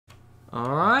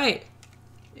Alright.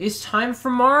 It's time for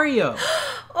Mario.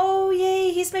 Oh,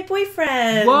 yay, he's my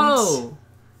boyfriend. Whoa.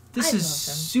 This I is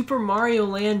love him. Super Mario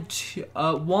Land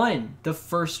 1, the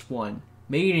first one.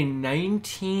 Made in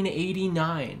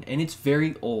 1989, and it's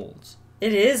very old.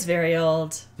 It is very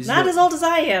old. This is Not the- as old as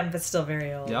I am, but still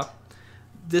very old. Yep.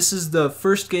 This is the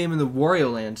first game in the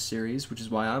Wario Land series, which is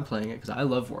why I'm playing it, because I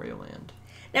love Wario Land.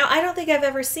 Now, I don't think I've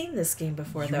ever seen this game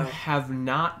before, You though. have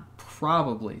not,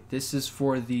 probably. This is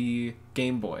for the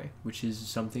Game Boy, which is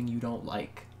something you don't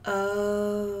like.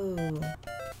 Oh.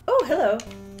 Oh, hello.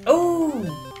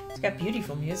 Oh, it's got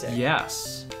beautiful music.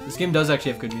 Yes. This game does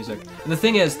actually have good music. And the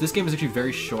thing is, this game is actually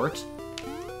very short.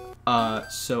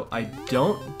 So I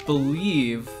don't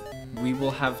believe we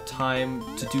will have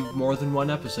time to do more than one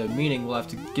episode, meaning we'll have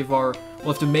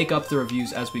to make up the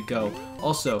reviews as we go.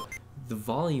 Also, the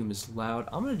volume is loud.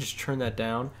 I'm gonna just turn that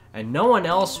down, and no one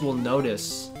else will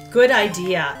notice. Good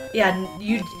idea. Yeah,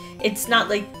 it's not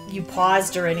like you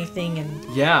paused or anything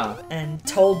Yeah. and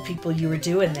told people you were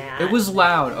doing that. It was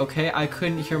loud, okay? I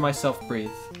couldn't hear myself breathe.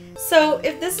 So,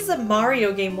 if this is a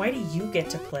Mario game, why do you get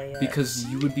to play it? Because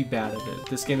you would be bad at it.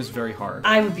 This game is very hard.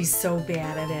 I would be so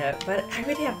bad at it, but I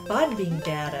would have fun being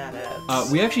bad at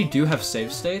it. We actually do have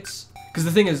save states. Because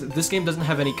the thing is, this game doesn't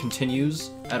have any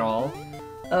continues at all.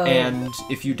 Oh. And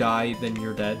if you die, then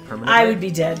you're dead permanently. I would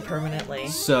be dead permanently.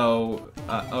 So,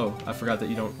 oh, I forgot that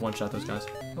you don't one-shot those guys.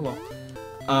 Oh well.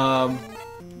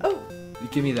 Oh,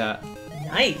 Give me that.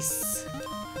 nice.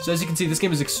 So as you can see, this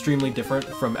game is extremely different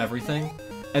from everything.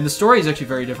 And the story is actually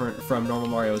very different from normal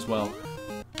Mario as well.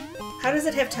 How does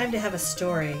it have time to have a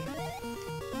story?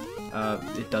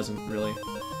 It doesn't really.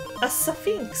 A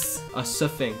sphinx. A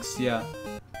sphinx, yeah.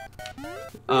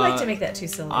 I like to make that 2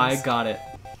 syllables. I got it.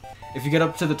 If you get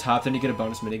up to the top, then you get a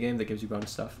bonus minigame that gives you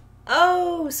bonus stuff.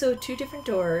 Oh, so 2 different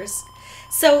doors.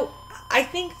 So, I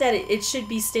think that it should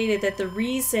be stated that the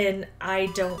reason I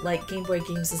don't like Game Boy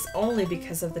games is only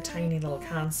because of the tiny little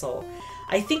console.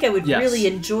 I think I would Yes. really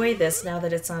enjoy this now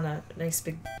that it's on a nice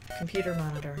big computer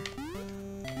monitor.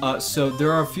 So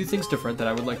there are a few things different that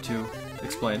I would like to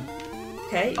explain.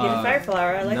 Okay, you get a fire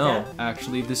flower, I like no, that.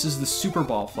 actually, this is the Super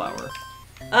Ball flower.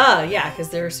 Oh, yeah, because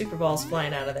there are super balls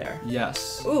flying out of there.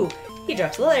 Yes. Ooh, he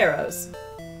drops little arrows.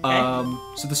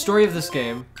 So the story of this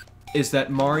game is that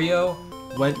Mario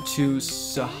went to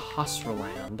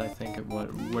Sahasraland, I think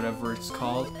whatever it's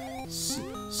called.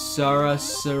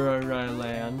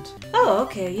 Sarasaraland. Oh,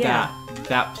 okay, yeah.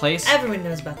 That place. Everyone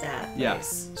knows about that. Yeah.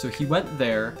 Place. So he went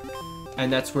there, and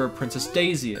that's where Princess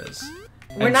Daisy is.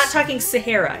 We're And not talking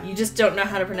Sahara. You just don't know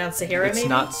how to pronounce Sahara, It's maybe?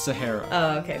 not Sahara.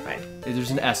 Oh, okay, fine. There's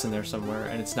an S in there somewhere,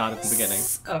 and it's not at the beginning.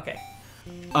 Okay.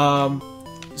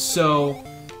 So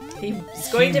He's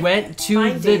going he to went to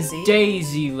find the Daisy.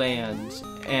 Daisy Land,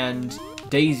 and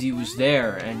Daisy was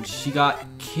there, and she got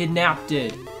kidnapped,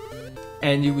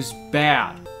 and it was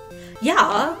bad.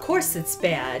 Yeah, of course it's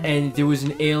bad. And there was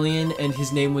an alien, and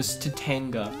his name was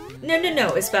Tatanga. No,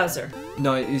 it's Bowser.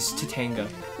 No, it is Tatanga.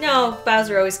 No,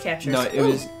 Bowser always captures. No,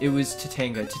 Ooh. it was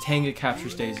Tatanga. Tatanga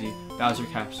captures Daisy. Bowser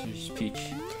captures Peach.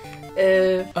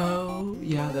 Uh, Oh,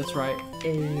 yeah, that's right.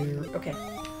 okay.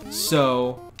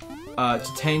 So,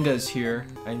 Tatanga is here,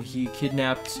 and he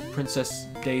kidnapped Princess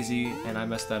Daisy, and I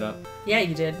messed that up. Yeah,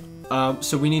 you did.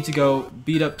 So we need to go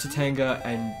beat up Tatanga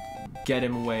and get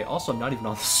him away. Also, I'm not even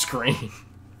on the screen.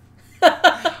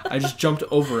 I just jumped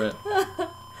over it.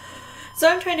 So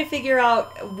I'm trying to figure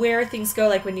out where things go,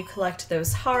 like when you collect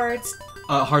those hearts.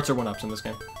 Hearts are 1-ups in this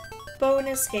game.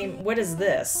 Bonus game. What is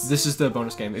this? This is the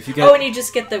bonus game. If you get Oh, and you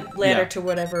just get the ladder Yeah. to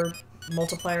whatever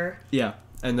multiplier. Yeah,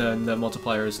 and then the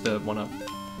multiplier is the 1-up.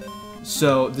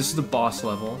 So this is the boss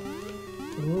level,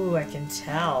 Ooh, I can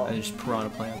tell. and there's piranha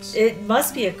plants. It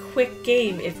must be a quick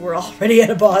game if we're already at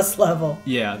a boss level.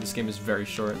 Yeah, this game is very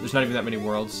short. There's not even that many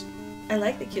worlds. I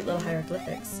like the cute little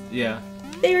hieroglyphics. Yeah.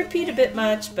 They repeat a bit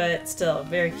much, but still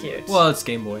very cute. Well, it's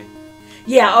Game Boy.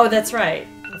 Yeah, oh, that's right.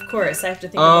 Of course, I have to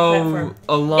think of the Oh, platform.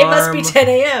 alarm! It must be 10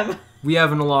 a.m. We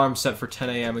have an alarm set for 10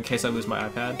 a.m. in case I lose my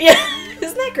iPad. Yeah,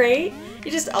 isn't that great? You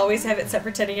just always have it set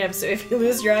for 10 a.m. So if you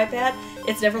lose your iPad,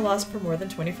 it's never lost for more than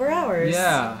 24 hours.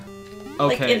 Yeah.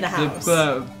 Like Okay. in the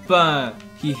house.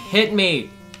 He hit me.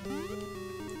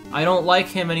 I don't like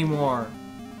him anymore.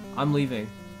 I'm leaving.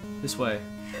 This way.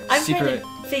 I'm Secret.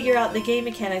 trying to figure out the game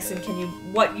mechanics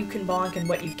and what you can bonk and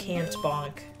what you can't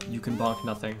bonk. You can bonk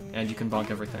nothing, and you can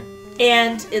bonk everything.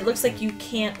 And it looks like you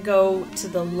can't go to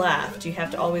the left. You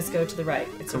have to always go to the right.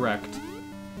 It's Correct.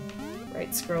 a right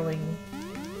scrolling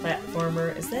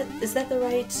platformer. Is that the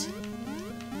right?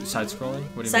 Side scrolling?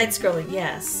 What do you Side mean? scrolling,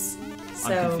 yes.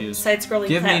 So confused. side scrolling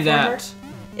Give platformer. me that.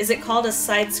 Is it called a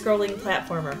side-scrolling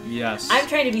platformer? Yes. I'm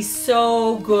trying to be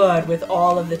so good with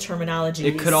all of the terminology.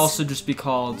 It could also just be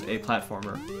called a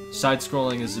platformer.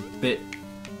 Side-scrolling is a bit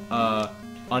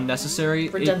unnecessary.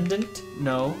 Redundant.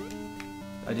 No.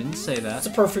 I didn't say that.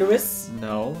 Superfluous.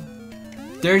 No.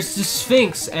 There's the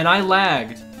Sphinx, and I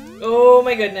lagged. Oh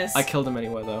my goodness. I killed him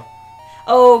anyway, though.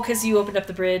 Oh, because you opened up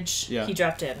the bridge. Yeah. He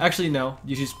dropped in. Actually, no.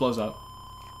 He just blows up.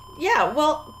 Yeah,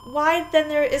 well, why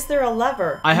then is there a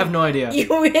lever? I have no idea.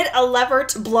 You hit a lever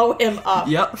to blow him up.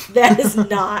 Yep. That is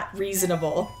not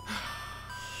reasonable.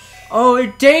 Oh,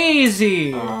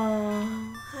 Daisy!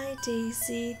 Oh, hi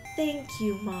Daisy. Thank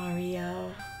you,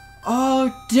 Mario.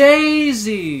 Oh,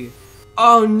 Daisy!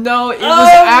 Oh no, it was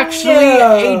Oh, actually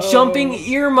no. a jumping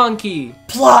ear monkey!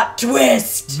 Plot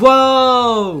twist!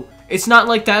 Whoa! It's not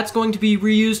like that's going to be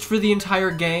reused for the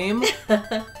entire game.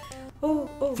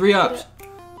 Oh, 3 ups.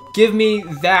 Give me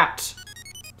that.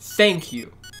 Thank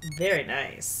you. Very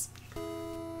nice.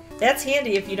 That's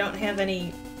handy if you don't have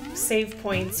any save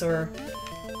points or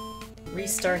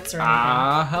restarts or anything.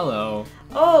 Ah, hello.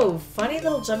 Oh, funny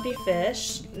little jumpy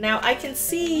fish. Now I can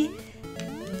see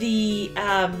the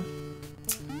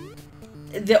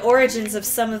origins of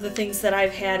some of the things that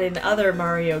I've had in other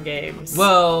Mario games.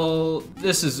 Well,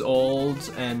 this is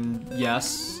old, and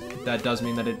yes, that does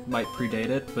mean that it might predate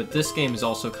it, but this game is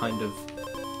also kind of,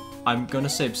 I'm gonna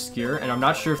say obscure, and I'm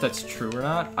not sure if that's true or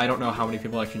not. I don't know how many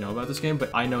people actually know about this game, but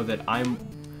I know that I'm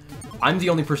the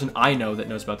only person I know that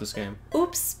knows about this game.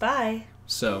 Oops, bye.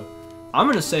 So, I'm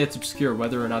gonna say it's obscure.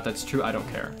 Whether or not that's true, I don't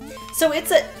care. So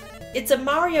it's a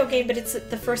Mario game, but it's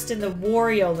the first in the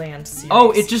Wario Land series.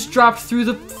 Oh, it just dropped through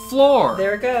the floor!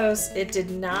 There it goes. It did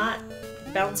not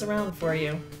bounce around for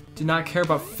you. Did not care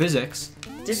about physics.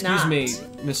 Did not. Excuse me,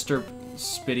 Mr.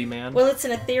 Spitty Man. Well, it's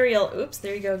an ethereal... Oops,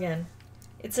 there you go again.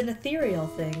 It's an ethereal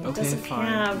thing. It Okay, doesn't fine.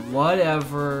 have...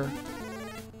 Whatever.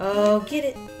 Oh, get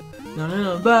it.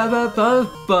 No. Ba ba ba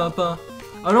ba ba.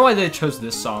 I don't know why they chose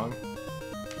this song.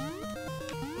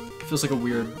 It feels like a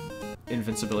weird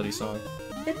invincibility song.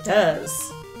 It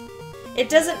does. It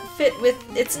doesn't fit with...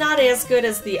 It's not as good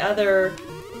as the other...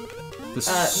 The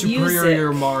superior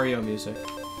music. Mario music.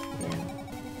 Yeah,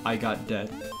 I got dead.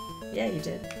 yeah you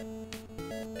did.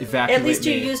 Evacuate At least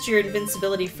you me. used your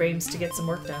invincibility frames to get some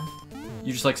work done.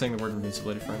 You just like saying the word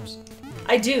invincibility frames.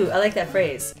 I do. I like that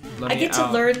phrase. Let I me get to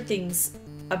out. learn things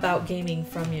about gaming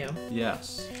from you.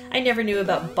 Yes. I never knew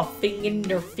about buffing and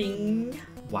nerfing,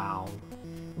 Wow.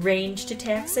 ranged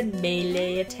attacks and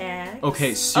melee attacks.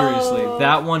 Okay, seriously, Oh.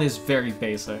 that one is very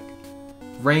basic.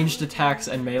 Ranged attacks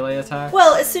and melee attacks?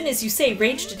 Well, as soon as you say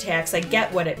ranged attacks, I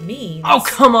get what it means. Oh,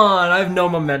 come on! I have no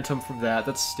momentum from that.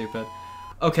 That's stupid.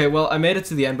 Okay, well, I made it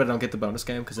to the end, but I don't get the bonus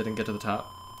game because I didn't get to the top.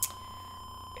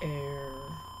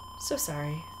 So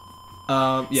sorry.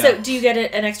 Yeah. So, do you get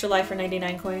an extra life for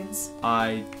 99 coins?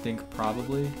 I think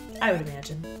probably. I would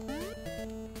imagine.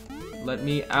 Let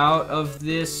me out of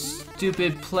this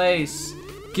stupid place.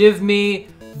 Give me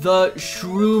the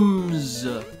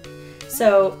shrooms.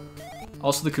 So,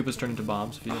 Also, the Koopas turn into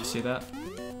bombs, if you didn't see that.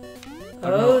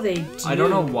 they do. I don't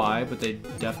know why, but they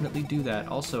definitely do that.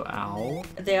 Also, ow.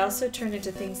 They also turn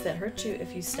into things that hurt you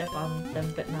if you step on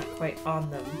them, but not quite on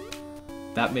them.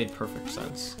 That made perfect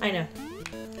sense. I know.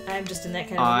 I'm just in that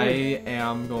kind of mood. I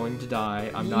am going to die.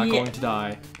 I'm not Yeah. going to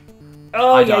die.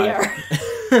 Oh, I yeah, died.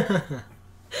 you are.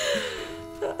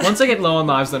 Once I get low on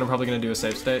lives, then I'm probably going to do a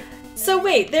save state. So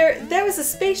wait, there was a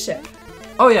spaceship.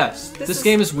 Oh, yes. This This is-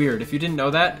 game is weird. If you didn't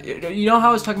know that, you know how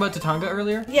I was talking about Tatanga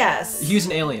earlier? Yes. He's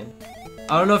an alien.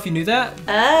 I don't know if you knew that.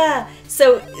 Ah,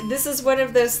 so this is one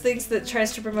of those things that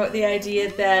tries to promote the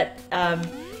idea that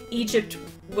Egypt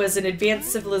was an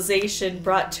advanced civilization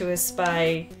brought to us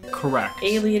by Correct.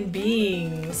 alien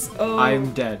beings. Oh,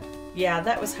 I'm dead. yeah,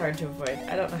 that was hard to avoid.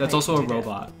 I don't know. That's how also you a do that.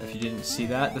 robot. If you didn't see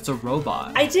that, that's a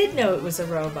robot. I did know it was a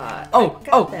robot. Oh, I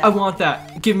got that. I want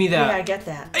that. Give me Yeah, I that. get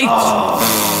that.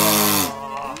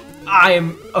 I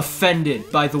am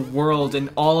offended by the world and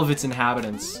all of its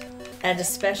inhabitants. And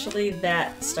especially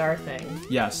that star thing.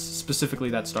 Yes, specifically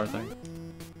that star thing.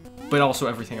 But also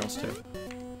everything else too.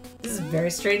 This is a very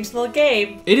strange little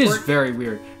game. It is Quirk- very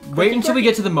weird. Wait until we quirky.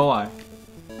 get to the Moai.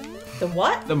 The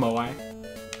what? The Moai.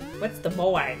 What's the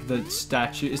moai? The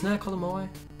statue. Isn't that called a Moai?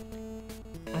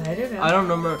 I don't know. I don't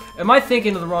remember. Am I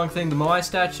thinking of the wrong thing? The Moai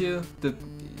statue? The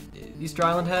Easter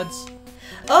Island heads?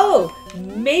 Oh,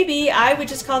 maybe I would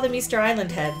just call them Easter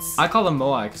Island heads. I call them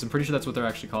Moai because I'm pretty sure that's what they're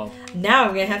actually called. Now I'm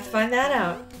gonna have to find that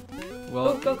out.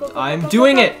 Well, Go, I'm go,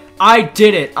 doing go. it! I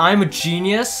did it! I'm a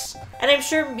genius! And I'm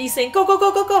sure me saying go, go,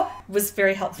 go, go, go was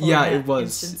very helpful. Yeah, in that it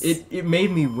was. instance. It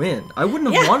made me win. I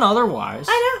wouldn't have Yeah. won otherwise.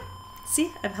 I know. See,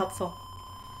 I'm helpful.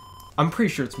 I'm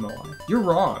pretty sure it's Moai. You're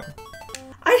wrong.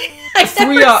 I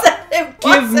Three never up. said it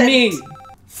Give wasn't. me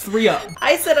 3 up.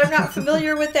 I said I'm not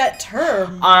familiar with that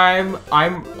term. I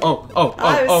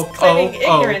was claiming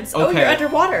ignorance. Okay. Oh, you're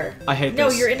underwater. I hate No,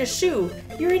 this. you're in a shoe.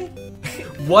 You're in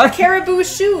What? caribou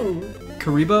shoe.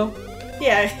 Karibo?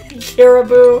 Yeah,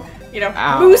 caribou. You know,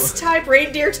 Ow. moose type,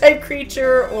 reindeer type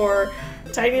creature, or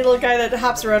tiny little guy that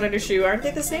hops around in a shoe. Aren't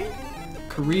they the same?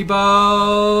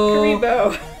 Karibo.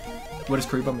 Karibo. What does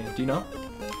Karibo mean? Do you know?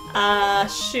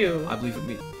 Shoe. I believe it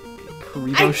means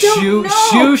Karibo I don't shoe.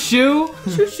 know. Shoe.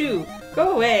 Shoo shoo.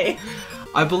 Go away.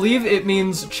 I believe it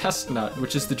means chestnut,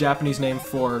 which is the Japanese name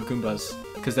for Goombas,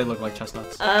 because they look like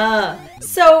chestnuts.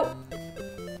 So,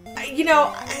 you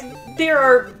know, there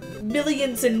are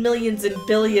millions and millions and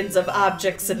billions of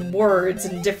objects and words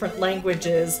in different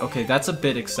languages. Okay, that's a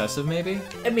bit excessive, maybe?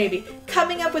 And maybe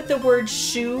coming up with the word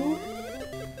shoe,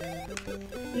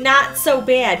 not so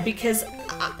bad, because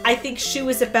I think shoe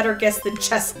is a better guess than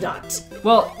chestnut.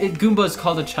 Well, Goomba is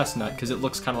called a chestnut because it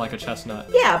looks kind of like a chestnut.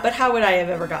 Yeah, but how would I have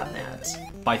ever gotten that?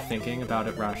 By thinking about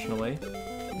it rationally.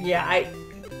 Yeah,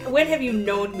 when have you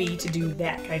known me to do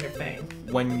that kind of thing?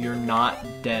 When you're not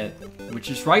dead, which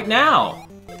is right now.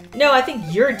 No, I think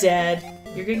you're dead.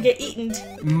 You're gonna get eaten.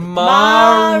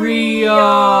 Mario!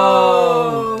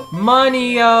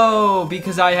 Money-o!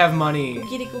 Because I have money. Go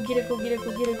get it, go get it, go get it,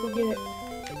 go get it, go get it.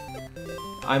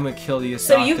 I'm gonna kill the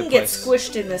So you can get octopus.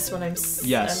 squished in this one, I'm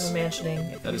Yes. imagining,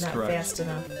 if That you're is not correct. fast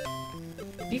enough.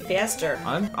 Be faster.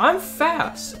 I'm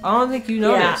fast. I don't think you Yeah,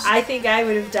 noticed. I think I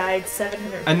would have died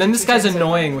 700. And then this guy's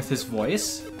annoying with his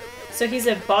voice. So he's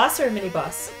a boss or a mini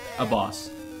boss? A boss.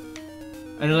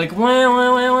 And you're like, wow,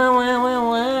 wow, wow, wow, wow,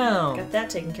 wow, wow. Got that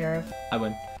taken care of. I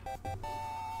win.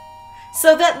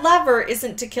 So that lever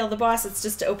isn't to kill the boss, it's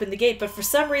just to open the gate. But for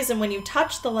some reason, when you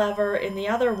touch the lever in the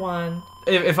other one...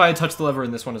 If I had touched the lever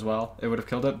in this one as well, it would have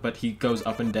killed it, but he goes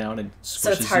up and down and squishes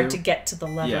So it's hard you. to get to the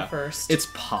lever Yeah. first. It's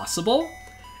possible.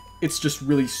 It's just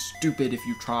really stupid if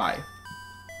you try.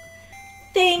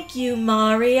 Thank you,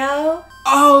 Mario.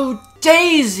 Oh,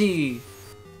 Daisy!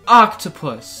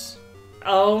 Octopus.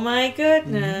 Oh my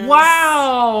goodness.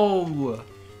 Wow!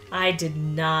 I did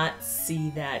not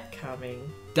see that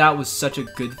coming. That was such a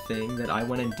good thing that I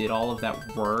went and did all of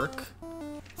that work.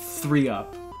 3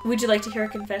 up. Would you like to hear a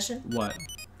confession? What?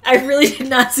 I really did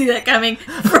not see that coming.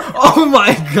 Oh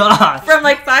my god! From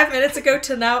like 5 minutes ago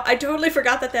to now, I totally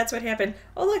forgot that that's what happened.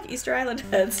 Oh look, Easter Island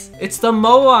heads. It's the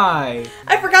Moai!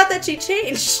 I forgot that she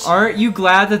changed. Aren't you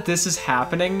glad that this is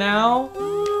happening now?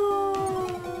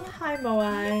 Oh, hi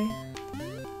Moai.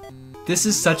 This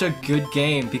is such a good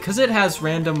game because it has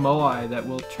random Moai that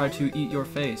will try to eat your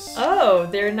face. Oh,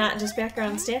 they're not just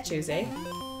background statues, eh?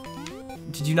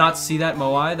 Did you not see that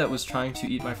Moai that was trying to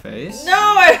eat my face? No,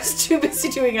 I was too busy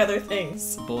doing other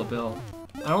things. Bullet Bill.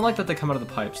 I don't like that they come out of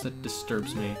the pipes. That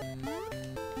disturbs me.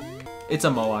 It's a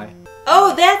Moai.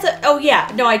 Oh, that's a... Oh,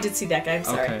 yeah. No, I did see that guy. I'm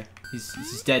sorry. Okay.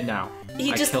 He's dead now.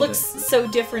 He I just killed looks so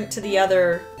different to the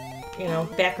other, you know,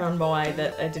 background Moai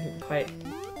that I didn't quite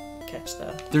catch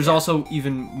the... There's also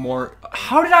even more...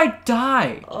 How did I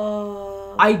die?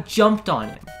 Oh... I jumped on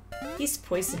him. He's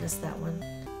poisonous, that one.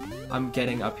 I'm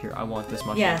getting up here. I want this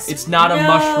mushroom. Yes. It's not a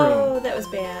mushroom. No, that was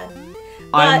bad.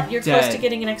 But I'm you're dead. close to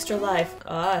getting an extra life.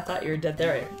 Oh, I thought you were dead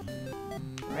there.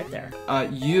 Right there.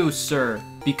 You, sir,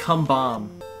 become bomb.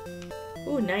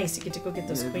 Ooh, nice. You get to go get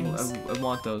those queenies. I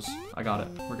want those. I got it.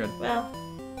 We're good. Well,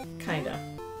 kinda.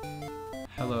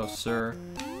 Hello, sir.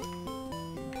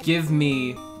 Give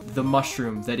me the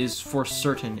mushroom that is for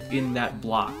certain in that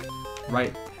block.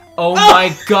 Right? Oh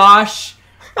my gosh!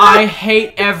 I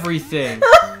hate everything.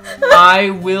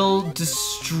 I will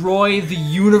destroy the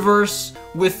universe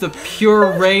with the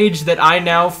pure rage that I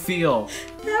now feel.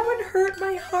 That one hurt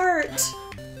my heart.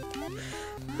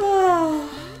 Oh.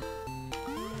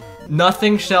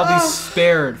 Nothing shall be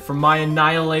spared from my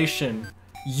annihilation.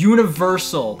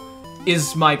 Universal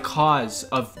is my cause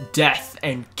of death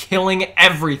and killing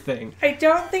everything. I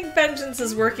don't think vengeance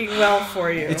is working well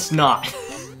for you. It's not.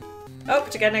 Oh,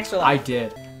 but you got an extra I life.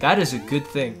 did. That is a good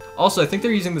thing. Also, I think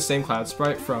they're using the same cloud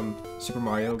sprite from Super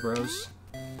Mario Bros.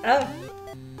 Oh.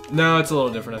 No, it's a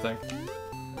little different, I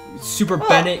think. Super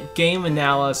Bennett Game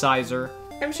Analyzer.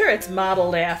 I'm sure it's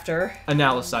modeled after.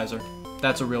 Analyzer.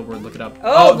 That's a real word, look it up.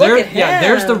 Oh, look there, at yeah,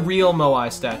 there's the him. real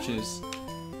Moai statues.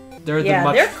 They're Yeah, the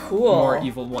much they're cool. more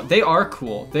evil one. They are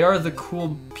cool. They are the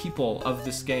cool people of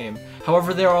this game.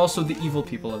 However, they are also the evil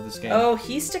people of this game. Oh,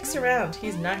 he sticks around.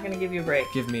 He's not gonna give you a break.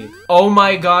 Give me. Oh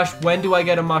my gosh, when do I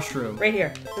get a mushroom? Right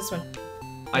here. This one.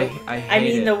 I hate I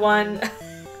mean it. the one...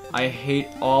 I hate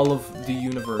all of the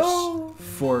universe Oh.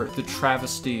 for the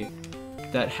travesty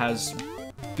that has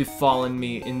befallen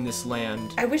me in this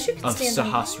land I wish you could of stand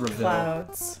on Sahasrarville.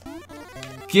 clouds.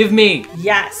 Give me!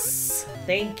 Yes!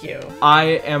 Thank you. I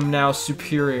am now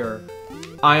superior.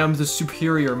 I am the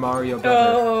superior Mario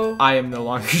brother. Oh. I am no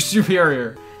longer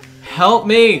superior. Help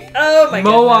me! Oh my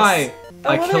Moai! goodness.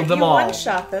 I well, killed them you all.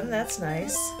 one-shot them, that's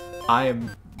nice. I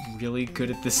am really good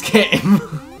at this game.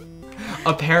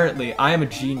 Apparently, I am a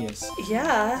genius.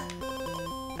 Yeah.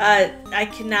 I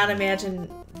cannot imagine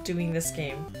doing this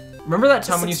game. Remember that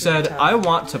time when you This looks really said, tough. I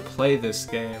want to play this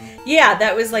game? Yeah,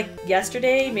 that was like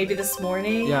yesterday, maybe this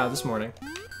morning. Yeah, this morning.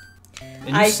 And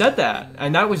you I- said that,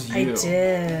 and that was you. I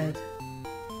did.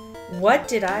 What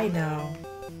did I know?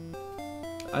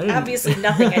 I didn't. Obviously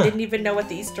nothing. I didn't even know what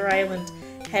the Easter Island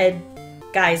head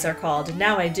guys are called, and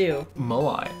now I do.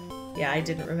 Moai. Yeah, I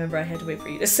didn't remember. I had to wait for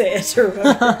you to say it to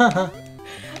remember.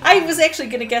 I was actually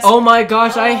gonna guess. Oh my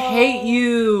gosh, I Oh. hate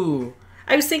you!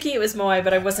 I was thinking it was Moai,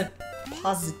 but I wasn't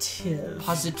positive.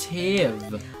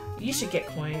 Positive. You should get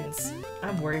coins.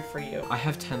 I'm worried for you. I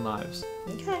have 10 lives.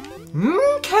 Okay.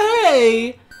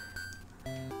 Okay!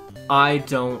 I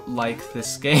don't like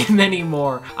this game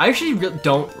anymore. I actually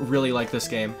don't really like this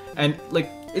game. And, like,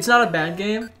 it's not a bad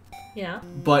game, Yeah.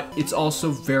 but it's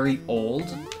also very old.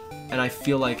 And I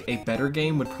feel like a better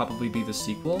game would probably be the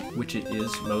sequel, which it is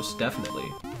most definitely.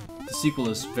 The sequel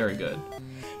is very good.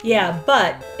 Yeah,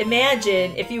 but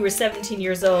imagine if you were 17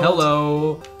 years old.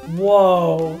 Hello!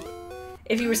 Whoa.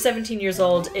 If you were 17 years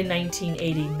old in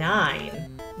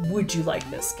 1989, would you like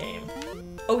this game?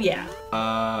 Oh, yeah.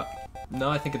 No,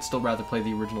 I think I'd still rather play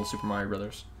the original Super Mario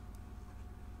Brothers.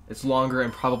 It's longer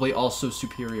and probably also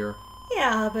superior.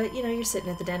 Yeah, but you know, you're sitting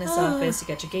at the dentist's office, you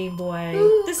got your Game Boy.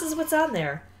 This is what's on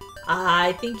there.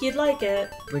 I think you'd like it.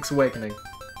 Link's Awakening.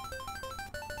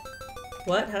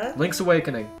 What, huh? Link's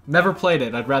Awakening. Never played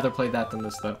it. I'd rather play that than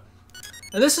this, though.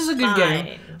 And this is a good game.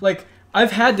 Fine. Like,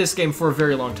 I've had this game for a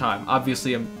very long time.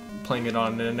 Obviously, I'm playing it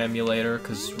on an emulator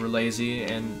because we're lazy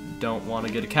and don't want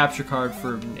to get a capture card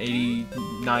for an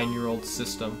 89-year-old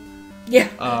system. Yeah.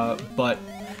 But,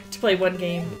 To play one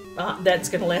game that's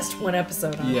gonna last one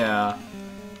episode. Huh? yeah.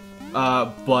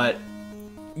 But,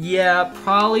 yeah,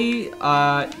 probably,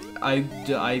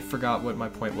 I forgot what my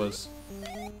point was.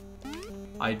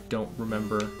 I don't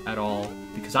remember at all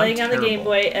because Playing I'm on the terrible. Game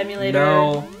Boy emulator.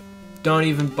 No, don't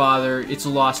even bother. It's a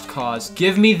lost cause.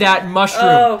 Give me that mushroom.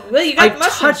 Oh, well, you I got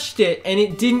mushrooms. touched it and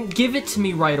it didn't give it to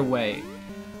me right away.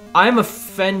 I'm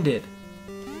offended.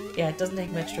 Yeah, it doesn't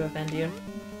take much to offend you.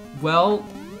 Well,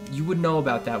 you would know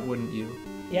about that, wouldn't you?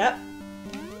 Yep.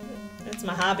 That's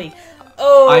my hobby.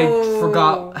 Oh! I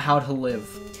forgot how to live.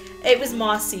 It was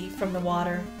mossy from the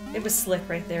water. It was slick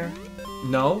right there.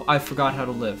 No, I forgot how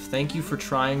to live. Thank you for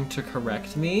trying to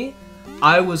correct me.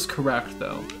 I was correct,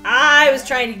 though. I was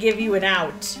trying to give you an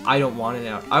out. I don't want it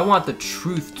out. I want the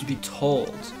truth to be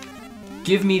told.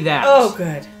 Give me that. Oh,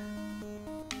 good.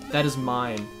 That is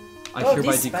mine. I Oh,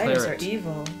 hereby these spiders declare are it.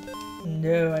 evil.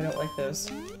 No, I don't like those.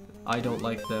 I don't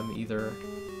like them either.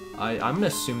 I'm gonna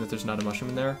assume that there's not a mushroom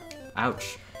in there.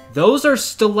 Ouch. Those are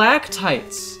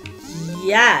stalactites!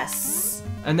 Yes.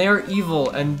 And they are evil,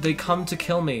 and they come to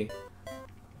kill me.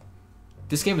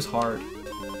 This game is hard.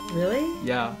 Really?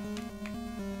 Yeah.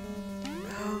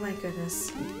 Oh my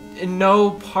goodness. In no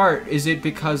part is it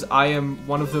because I am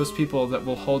one of those people that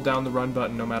will hold down the run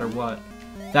button no matter what.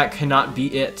 That cannot be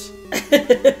it.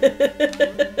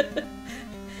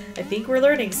 I think we're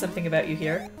learning something about you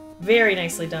here. Very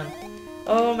nicely done.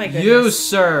 Oh my goodness. You,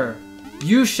 sir!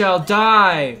 You shall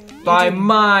die by did-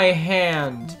 my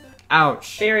hand.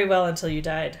 Ouch. Very well until you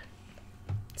died.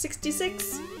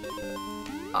 66?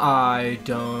 I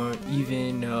don't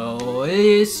even know.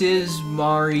 This is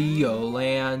Mario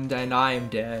Land, and I am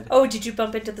dead. Oh, did you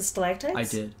bump into the stalactites? I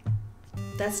did.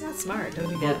 That's not smart. Don't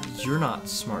do Well, that. you're not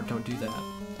smart. Don't do that.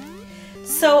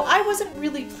 So, I wasn't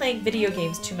really playing video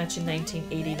games too much in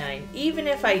 1989. Even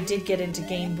if I did get into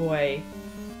Game Boy,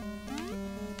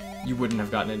 You wouldn't have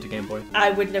gotten into Game Boy.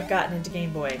 I wouldn't have gotten into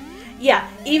Game Boy. Yeah,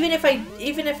 even if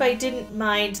I didn't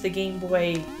mind the Game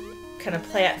Boy kind of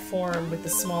platform with the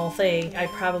small thing, I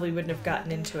probably wouldn't have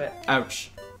gotten into it.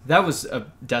 Ouch. That was a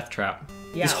death trap.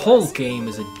 Yeah, This it whole was. game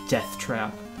is a death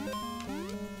trap.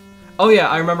 Oh yeah,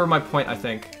 I remember my point, I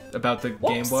think, about the Game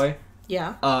Whoops. Boy.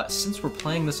 Yeah. Since we're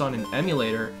playing this on an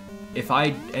emulator, if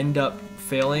I end up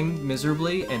failing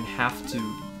miserably and have to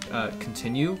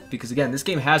continue, because again, this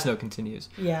game has no continues,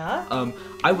 Yeah.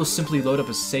 I will simply load up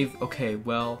a save. Okay,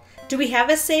 well, Do we have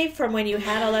a save from when you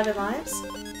had 11 lives?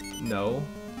 no.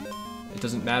 It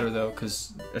doesn't matter though,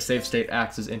 because a save state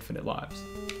acts as infinite lives.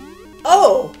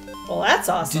 Oh! Well, that's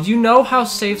awesome. Did you know how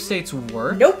save states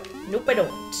work? Nope. Nope, I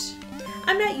don't.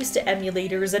 I'm not used to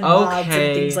emulators and mods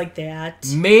and things like that.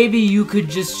 Maybe you could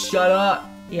just shut up.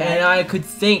 Yeah. And I could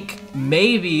think.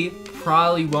 Maybe.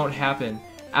 Probably won't happen.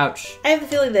 Ouch. I have a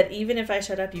feeling that even if I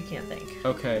shut up, you can't think.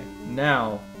 Okay,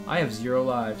 now I have 0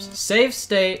 lives. Save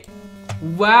state.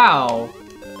 Wow.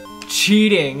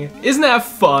 Cheating. Isn't that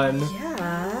fun?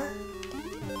 Yeah.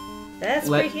 That's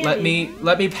pretty handy.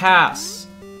 Let me pass.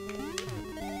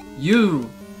 You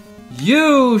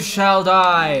shall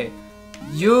die.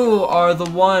 You are the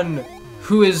one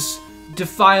who is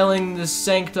defiling the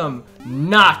sanctum,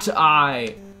 not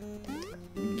I.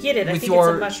 Get it? I With think your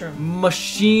it's a mushroom.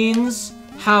 machines?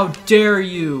 How dare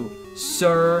you,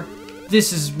 sir?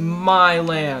 This is my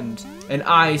land, and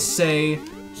I say,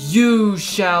 you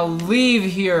shall leave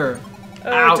here.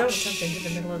 Oh, Ouch. don't jump into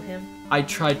the middle of him. I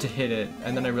tried to hit it,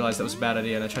 and then I realized that was a bad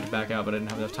idea, and I tried to back out, but I didn't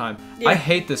have enough time. Yeah. I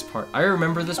hate this part. I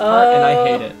remember this part, and I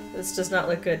hate it. This does not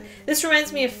look good. This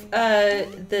reminds me of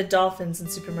the dolphins in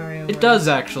Super Mario World. It does,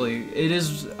 actually. It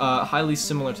is highly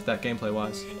similar to that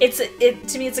gameplay-wise.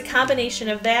 To me, it's a combination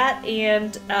of that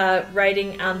and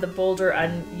riding on the boulder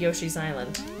on Yoshi's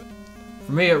Island.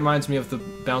 For me, it reminds me of the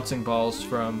bouncing balls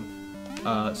from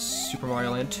Super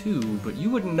Mario Land 2, but you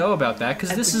wouldn't know about that,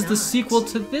 because this is the sequel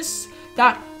to this.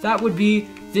 That would be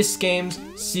this game's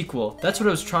sequel. That's what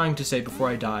I was trying to say before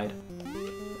I died.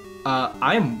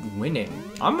 I'm winning.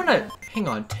 I'm gonna, hang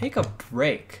on, take a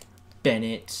break,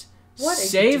 Bennett. What are you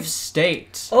Save doing?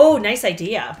 state. Oh, nice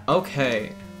idea.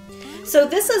 Okay. So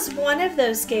this is one of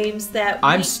those games that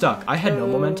I'm stuck. I had no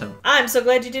momentum. I'm so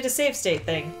glad you did a save state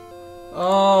thing.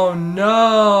 Oh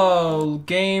no!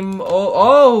 Game.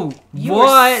 Oh! You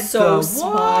What? were so the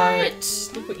smart.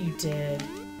 what? Look what you did.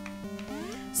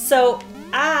 So,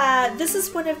 this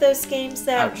is one of those games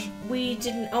that Ouch. we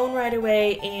didn't own right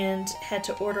away and had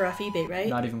to order off eBay, right?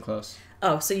 Not even close.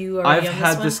 Oh, so you I've already own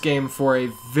had this this game for a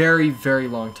very, very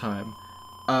long time.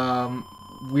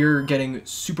 We're getting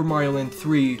Super Mario Land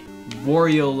 3,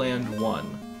 Wario Land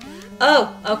 1.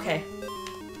 Oh, okay.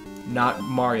 Not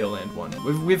Mario Land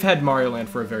 1. We've had Mario Land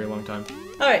for a very long time.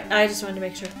 Alright, I just wanted to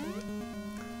make sure.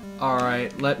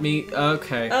 Alright, let me...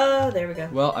 Okay. Oh, there we go.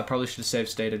 Well, I probably should have save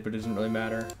stated, but it doesn't really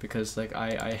matter, because, like,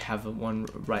 I have one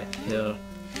right here.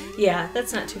 Yeah,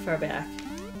 that's not too far back.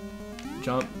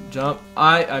 Jump, jump.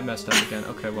 I messed up again.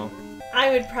 Okay, well.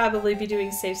 I would probably be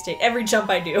doing save state every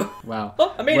jump I do. Wow.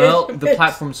 Oh, I made well, it. the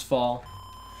platforms fall.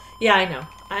 Yeah, I know.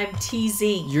 I'm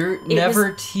teasing. You're It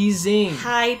never was teasing.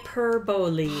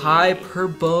 hyperbole.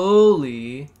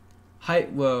 Hyperbole.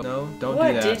 Whoa. No, don't What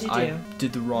do that. did you I do?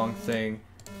 did the wrong thing.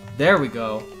 There we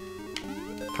go.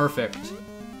 Perfect.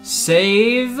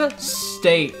 Save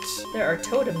state. There are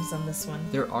totems on this one.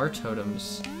 There are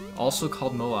totems, also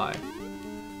called Moai.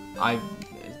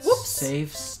 Whoops.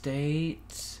 Save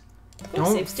state. Go,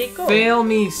 Don't save state, go. fail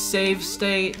me, save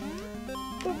state.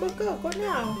 Go, go, go. Go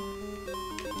now.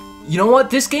 You know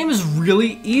what? This game is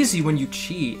really easy when you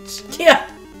cheat. Yeah.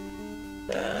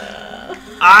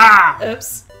 Ah!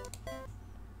 Oops.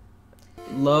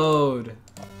 Load.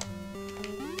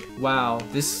 Wow,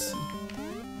 this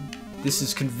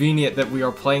is convenient that we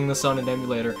are playing this on an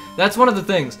emulator. That's one of the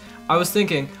things. I was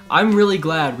thinking, I'm really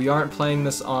glad we aren't playing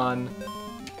this on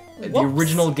the Whoops.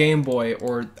 original Game Boy,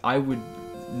 or I would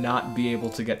not be able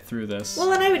to get through this.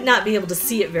 Well, and I would not be able to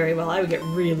see it very well. I would get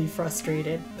really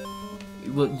frustrated.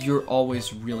 Well, you're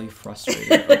always really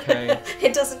frustrated, okay?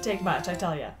 It doesn't take much, I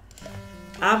tell you.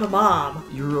 I'm a mom.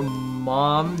 You're a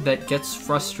mom that gets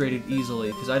frustrated easily,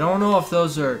 because I don't know if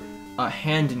those are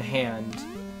hand in hand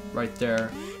right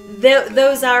there.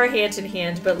 Those are hand in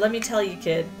hand, but let me tell you,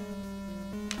 kid.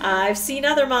 I've seen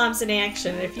other moms in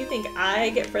action, and if you think I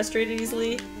get frustrated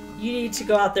easily, you need to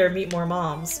go out there and meet more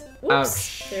moms.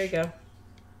 Whoops. Ouch. There you go.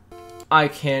 I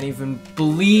can't even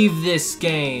believe this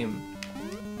game.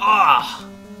 Ah!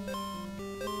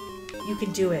 You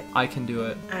can do it. I can do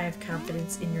it. I have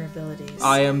confidence in your abilities.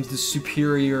 I am the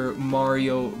superior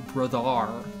Mario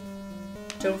brother.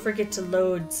 Don't forget to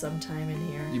load sometime in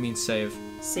here. You mean save.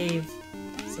 Save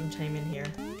sometime in here.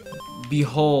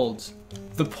 Behold,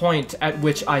 the point at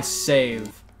which I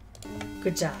save.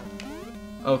 Good job.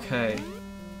 Okay.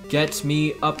 Get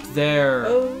me up there.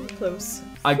 Oh, close.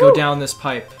 I go Woo! down this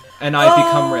pipe, and I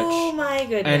become rich. Oh my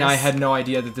goodness. And I had no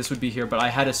idea that this would be here, but I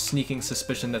had a sneaking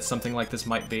suspicion that something like this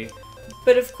might be.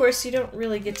 But of course, you don't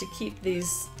really get to keep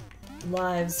these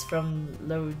lives from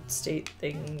load state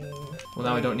thing. Well,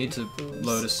 now I don't need to Booze.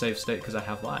 load a save state because I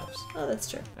have lives. Oh, that's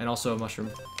true. And also a mushroom,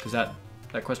 because that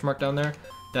question mark down there,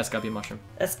 that's gotta be a mushroom.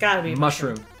 That's gotta be a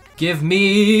Mushroom. Give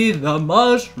me the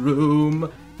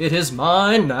mushroom. It is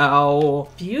mine now.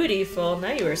 Beautiful.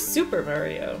 Now you are Super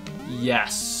Mario.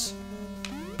 Yes.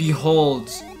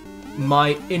 Behold.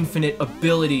 my infinite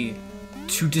ability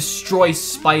to destroy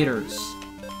spiders.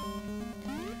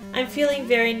 I'm feeling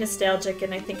very nostalgic,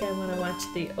 and I think I want to watch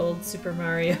the old Super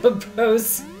Mario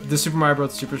Bros. The Super Mario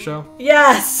Bros. Super Show?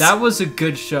 Yes! That was a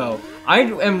good show. I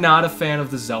am not a fan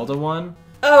of the Zelda one.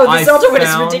 Oh, the Zelda one is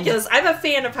found- ridiculous. I'm a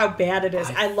fan of how bad it is.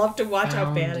 I love to watch how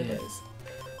found bad it it. is.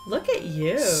 Look at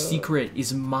you. Secret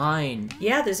is mine.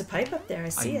 Yeah, there's a pipe up there. I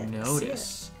see it.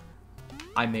 Notice.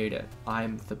 I made it.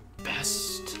 I'm the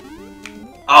best.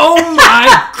 Oh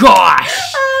my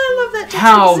gosh! I love that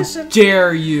How juxtaposition.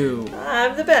 dare you?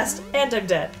 I'm the best, and I'm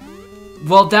dead.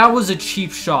 Well, that was a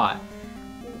cheap shot.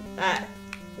 I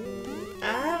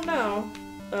don't know.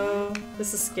 Oh,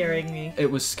 this is scaring me. It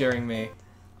was scaring me.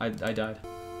 I died.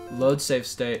 Load save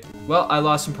state. Well, I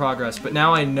lost some progress, but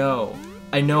now I know.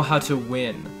 I know how to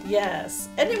win. Yes,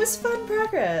 and it was fun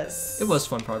progress. It was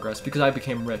fun progress because I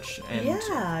became rich and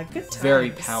Yeah, good times.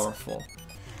 very powerful.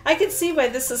 I can see why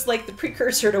this is like the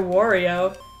precursor to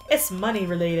Wario. It's money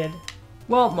related.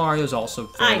 Well, Mario's also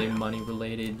fairly know. money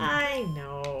related. I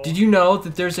know. Did you know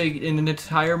that there's an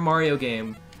entire Mario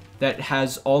game that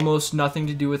has almost nothing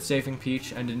to do with saving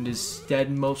Peach and it is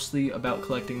instead mostly about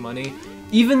collecting money?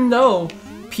 Even though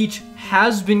Peach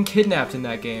has been kidnapped in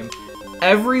that game,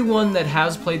 everyone that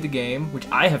has played the game, which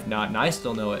I have not and I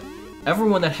still know it,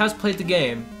 everyone that has played the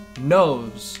game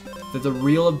knows that the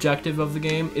real objective of the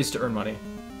game is to earn money.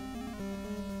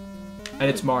 And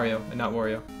it's Mario and not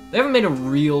Wario. They haven't made a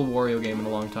real Wario game in a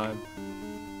long time.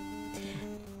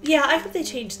 Yeah, I hope they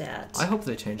change that. I hope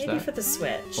they change Maybe that. for the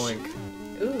Switch. Oink.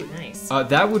 Ooh, nice.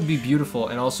 That would be beautiful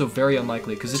and also very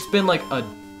unlikely because it's been like a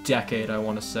decade, I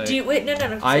want to say. Do you wait? No.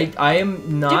 I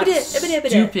am not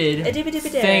stupid.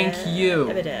 Thank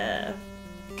you.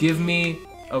 Give me.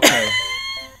 Okay.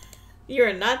 You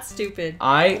are not stupid.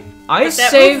 I that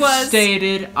saved move was-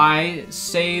 stated. I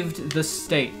saved the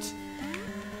state.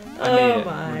 I Oh made it.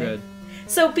 my. We're good.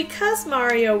 So because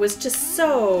Mario was just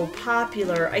so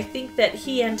popular, I think that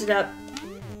he ended up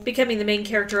becoming the main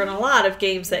character in a lot of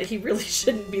games that he really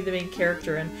shouldn't be the main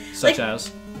character in. Such Like,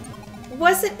 as.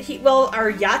 wasn't he? Well,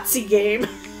 our Yahtzee game.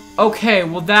 Okay,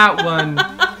 well that one,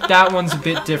 that one's a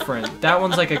bit different. That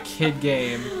one's like a kid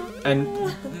game, and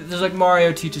there's like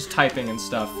Mario teaches typing and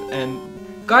stuff, and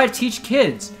gotta teach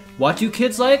kids. What do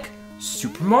kids like?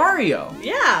 Super Mario.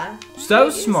 Yeah. So that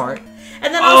was smart.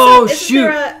 And then also, Oh isn't shoot!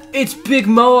 there a... It's Big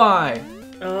Moai.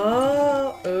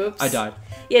 Oh, oops. I died.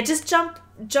 Yeah, just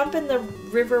jump in the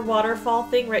river waterfall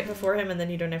thing right before him, and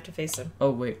then you don't have to face him. Oh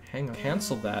wait, hang on.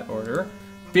 Cancel that order.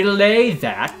 Belay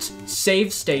that.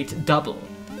 Save state double.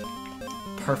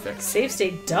 Perfect. Save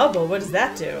state double. What does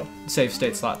that do? Save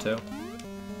state slot 2.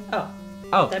 Oh,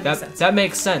 Oh, That makes sense. that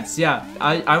makes sense. Yeah,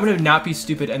 I'm gonna not be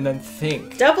stupid and then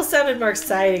think. double sounded more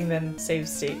exciting than save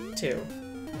state 2.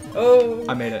 Oh,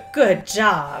 I made it. good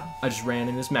job. I just ran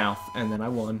in his mouth and then I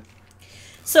won.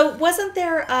 So wasn't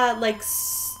there like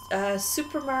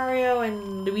Super Mario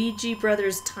and Luigi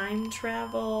Brothers time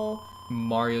travel?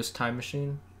 Mario's Time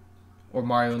Machine? Or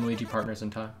Mario and Luigi Partners in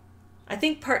Time? I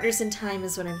think Partners in Time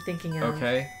is what I'm thinking of.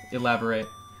 Okay, elaborate.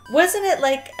 Wasn't it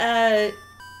like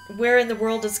Where in the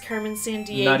World is Carmen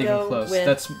Sandiego? Not even close. With...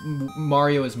 That's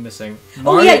Mario is missing.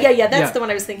 Oh yeah. That's the one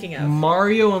I was thinking of.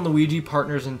 Mario and Luigi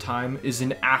Partners in Time is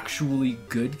an actually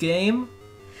good game.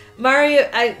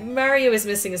 Mario is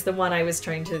Missing is the one I was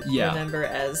trying to Yeah. remember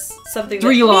as something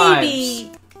Three that lives.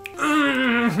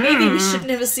 maybe we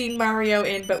shouldn't have seen Mario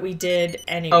in, but we did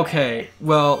anyway. Okay,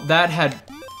 well, that had...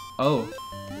 Oh.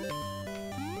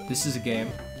 This is a game.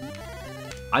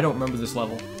 I don't remember this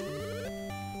level.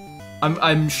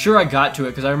 I'm sure I got to it,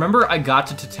 because I remember I got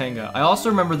to Tatanga. I also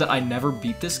remember that I never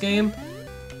beat this game,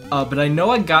 but I know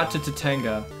I got to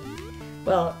Tatanga.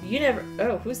 Well, you never...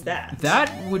 Oh, who's that?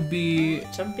 That would be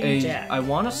Jumping Jack. I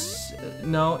want to...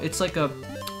 No, it's like a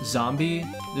zombie.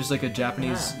 There's like a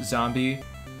Japanese zombie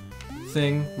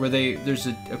thing where there's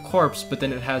a corpse, but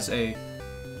then it has a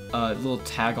little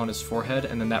tag on his forehead,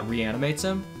 and then that reanimates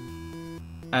him.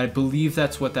 I believe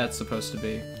that's what that's supposed to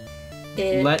be.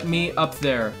 It Let me up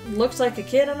there. looked like a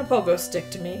kid on a pogo stick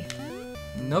to me.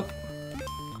 Nope.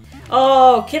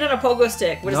 Oh, kid on a pogo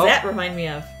stick. What does Nope. that remind me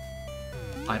of?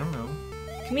 I don't know.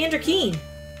 Commander Keen.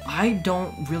 I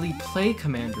don't really play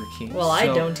Commander Keen. Well, I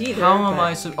so don't either, How am but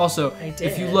I so... Also, I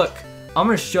if you did. look, I'm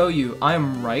going to show you I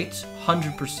am right,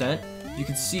 100%. You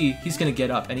can see he's going to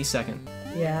get up any second.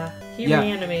 Yeah, he Yeah.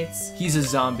 reanimates. He's a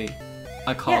zombie.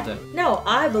 I called Yeah, it. no,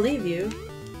 I believe you.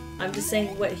 I'm just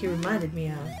saying what he reminded me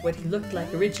of, what he looked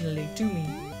like originally to me.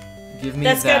 Give me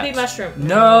That's that. gotta be mushroom.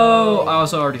 No! I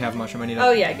also already have mushroom. I need a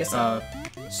Oh yeah, I guess so.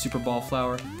 Super Ball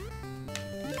flower.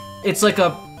 It's like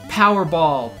a power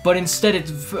ball, but instead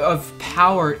of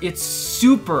power, it's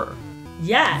super.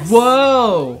 Yes.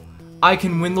 Whoa! I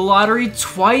can win the lottery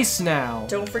twice now.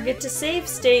 Don't forget to save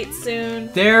state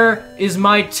soon. There is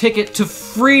my ticket to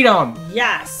freedom.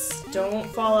 Yes. Don't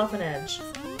fall off an edge.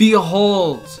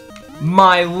 Behold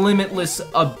my limitless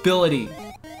ability.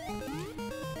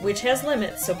 Which has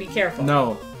limits, so be careful.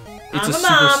 No. It's I'm a a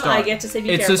mom, superstar. I get to say be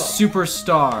it's careful. a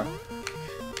superstar.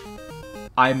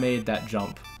 I made that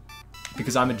jump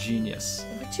because I'm a genius.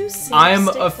 Would you save I am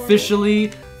state for me?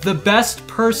 officially the best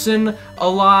person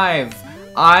alive.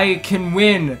 I can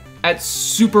win at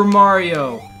Super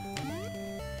Mario.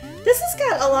 This has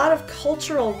got a lot of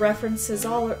cultural references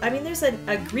I mean, there's a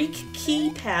Greek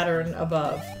key pattern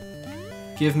above.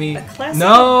 Give me... A classical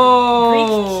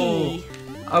No! Greek key.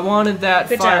 I wanted that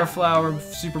Good fire job. flower,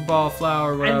 super ball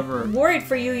flower, whatever. I'm worried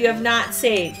for you. You have not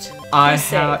saved. I Please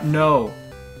save. have... No.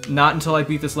 Not until I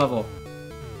beat this level.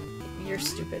 You're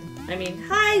stupid. I mean,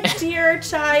 hi, dear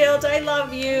child. I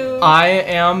love you. I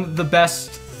am the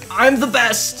best. I'm the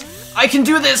best. I can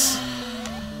do this.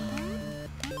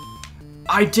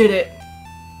 I did it.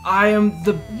 I am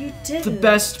You didn't. the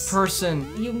best person.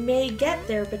 You may get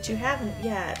there, but you haven't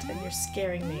yet, and you're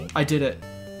scaring me. I did it.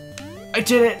 I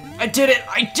did it. I did it.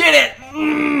 I did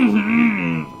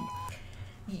it.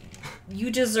 You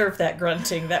deserve that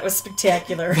grunting. That was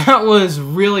spectacular. That was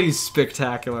really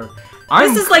spectacular.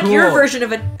 I'm This is like your cool. version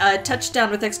of a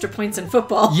touchdown with extra points in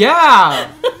football. Yeah.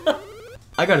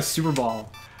 I got a Super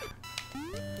Ball.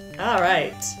 All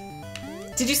right.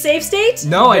 Did you save state?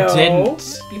 No, I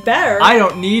didn't. You better. I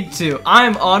don't need to.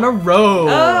 I'm on a roll.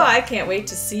 Oh, I can't wait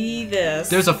to see this.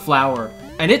 There's a flower,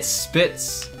 and it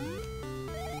spits.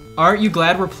 Aren't you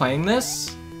glad we're playing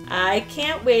this? I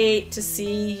can't wait to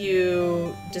see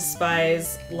you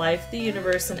despise life, the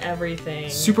universe, and everything.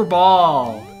 Super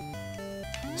Ball.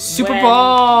 Super When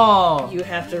Ball. You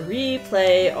have to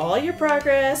replay all your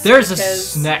progress. There's a because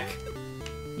snack.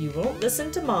 You won't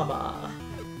listen to Mama.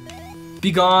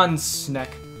 Be gone, snack.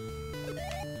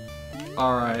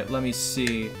 Alright, let me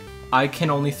see. I can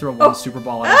only throw one Super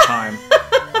Ball at a time.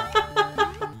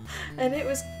 And it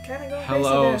was kind of going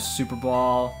Hello, crazy Super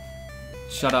Ball.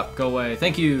 Shut up, go away.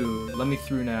 Thank you. Let me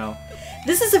through now. there.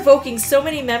 This is evoking so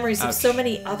many memories of Ouch. so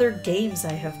many other games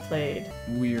I have played.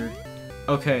 Weird.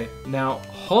 Okay, now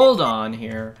hold on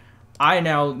here. I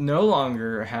now no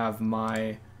longer have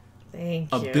my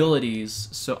Thank you. abilities,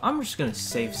 so I'm just gonna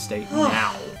save state Oh,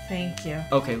 now. Thank you.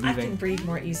 Okay, I can leaving. breathe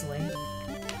more easily.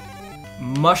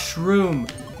 Mushroom.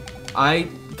 I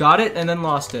got it and then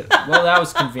lost it. Well, that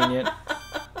was convenient.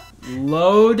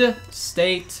 Load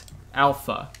state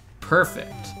alpha.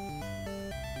 Perfect.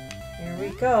 Here we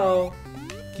go.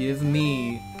 Give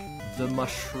me the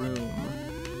mushroom.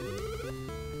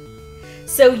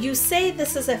 So you say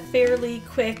this is a fairly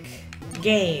quick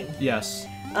game. Yes.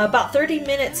 About 30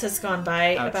 minutes has gone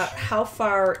by. Ouch. About how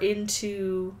far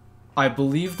into... I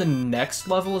believe the next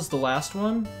level is the last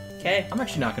one. Okay. I'm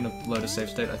actually not going to load a save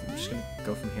state. I'm just going to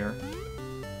go from here.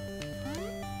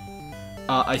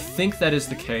 I think that is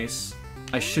the case.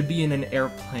 I should be in an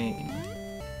airplane,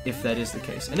 if that is the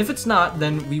case. And if it's not,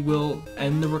 then we will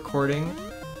end the recording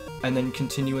and then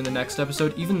continue in the next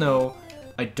episode, even though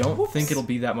I don't Oops. think it'll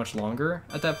be that much longer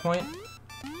at that point.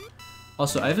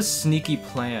 Also, I have a sneaky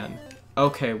plan.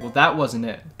 Okay, well that wasn't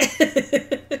it.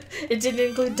 It didn't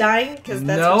include dying? Because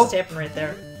that's Nope. what just happened right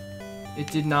there. It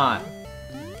did not.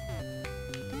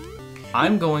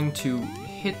 I'm going to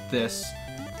hit this,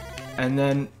 and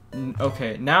then...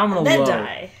 Okay, now I'm gonna Then load.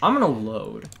 die. I'm gonna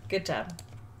load. Good job.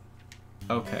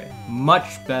 Okay,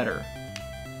 much better.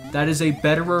 That is a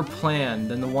betterer plan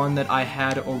than the one that I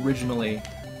had originally.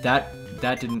 That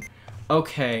didn't...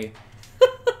 Okay.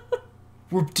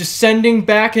 We're descending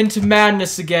back into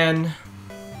madness again.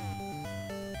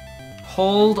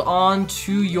 Hold on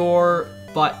to your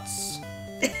butts.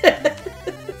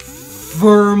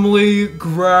 Firmly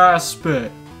grasp it.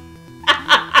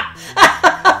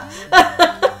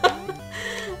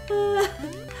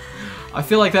 I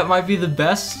feel like that might be the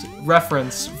best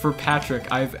reference for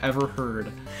Patrick I've ever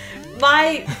heard.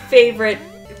 My favorite,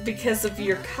 because of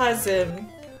your cousin.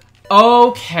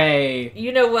 Okay.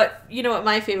 You know what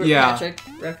my favorite Yeah. Patrick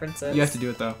reference is? You have to do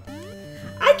it though.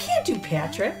 I can't do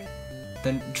Patrick.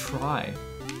 Then try.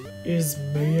 Is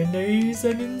mayonnaise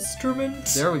an instrument?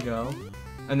 There we go.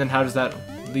 And then how does that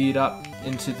lead up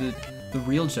into the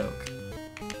real joke?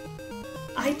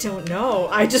 I don't know.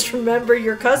 I just remember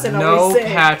your cousin No always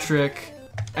saying. Patrick,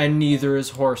 and neither is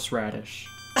horseradish.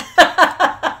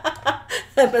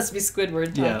 That must be Squidward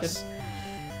talking. Yes.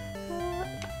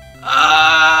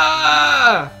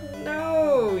 Ah!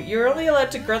 No, you're only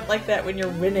allowed to grunt like that when you're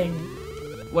winning.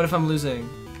 What if I'm losing?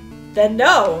 Then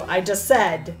no, I just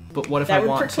said. But what if That I would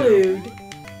want preclude. to?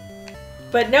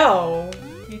 But no,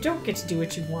 you don't get to do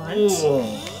what you want.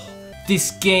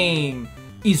 This game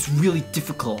is really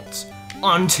difficult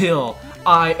until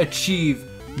I achieve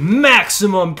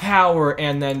maximum power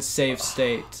and then save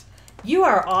state. You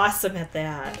are awesome at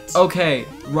that. Okay,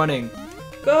 running.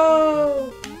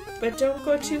 Go! But don't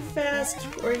go too fast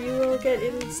or you will get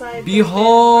inside.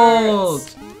 Behold!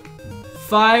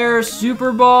 Fire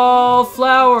Super Ball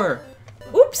Flower!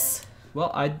 Oops!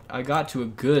 Well, I got to a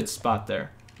good spot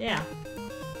there. Yeah.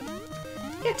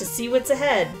 You have to see what's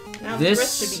ahead. Now the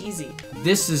rest should be easy.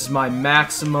 This is my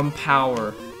maximum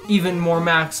power. Even more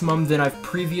maximum than I've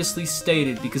previously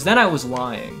stated, because then I was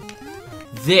lying.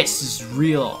 This is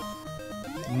real.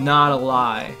 Not a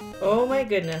lie. Oh my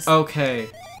goodness. Okay.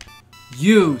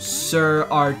 You, sir,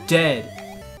 are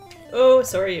dead. Oh,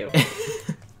 so are you.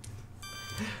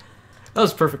 That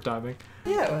was perfect timing.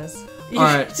 Yeah, it was. You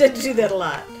Alright. tend to do that a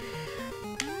lot.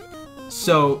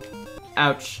 So,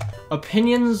 ouch.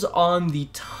 Opinions on the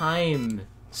time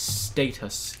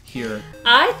status here.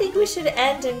 I think we should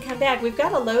end and come back. We've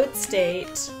got a load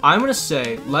state. I'm gonna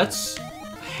say, let's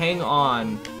hang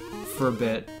on for a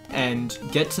bit and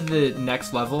get to the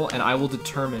next level, and I will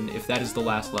determine if that is the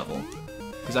last level.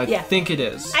 Because I think it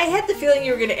is. I had the feeling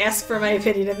you were going to ask for my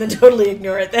opinion and then totally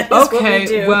ignore it. That is what we do.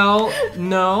 Okay, well,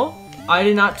 no. I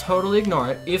did not totally ignore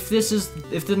it. If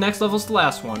the next level is the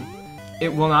last one,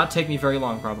 it will not take me very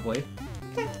long, probably.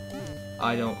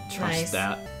 I don't trust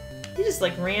that. You just,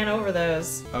 like, ran over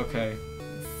those. Okay.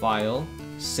 File.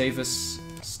 Save as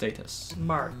status.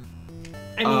 Smart.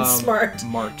 I mean, smart.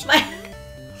 Mart.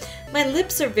 My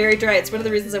lips are very dry. It's one of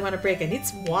the reasons I want to break. I need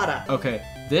some water. Okay.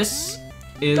 This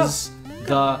is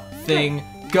the thing.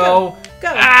 Go.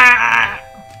 Ah!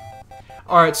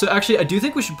 Alright, so actually, I do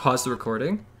think we should pause the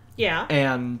recording. Yeah.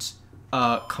 And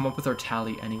come up with our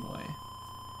tally anyway.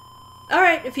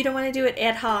 Alright, if you don't want to do it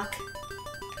ad hoc.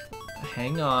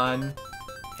 Hang on.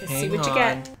 Let's see what you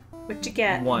get. What you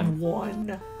get? 1.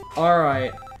 1.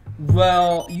 Alright.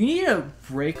 Well, you need a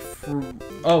break for...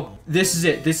 Oh, this is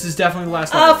it. This is definitely the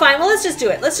last level. Oh, fine. Well, let's just do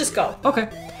it. Let's just go. Okay.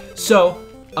 So,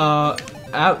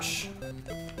 ouch.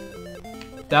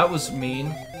 That was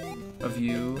mean of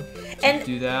you to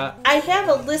do that. I have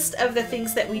a list of the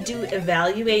things that we do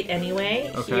evaluate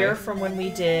anyway here from when we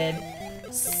did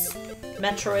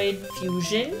Metroid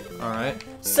Fusion. Alright.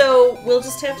 So we'll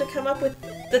just have to come up with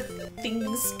the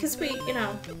things, because we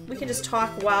can just talk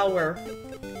while we're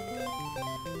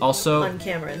also on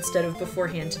camera instead of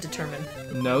beforehand to determine.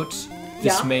 Note,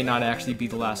 this may not actually be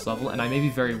the last level, and I may be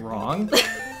very wrong.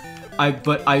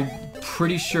 But I'm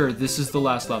pretty sure this is the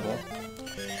last level.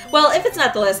 Well, if it's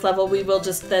not the last level, we will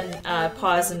just then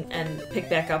pause and pick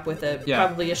back up with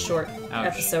probably a short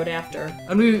episode after.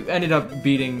 And we ended up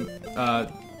beating,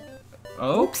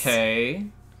 okay.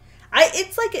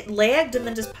 It's like it lagged and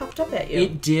then just popped up at you.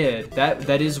 It did.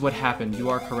 That is what happened. You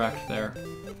are correct there.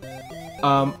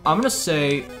 I'm gonna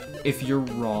say, if you're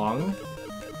wrong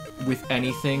with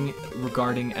anything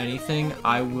regarding anything,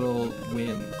 I will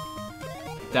win.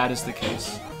 That is the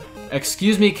case.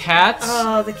 Excuse me, cats?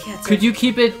 Oh, the cats. Could you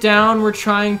keep it down? We're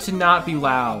trying to not be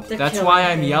loud. That's why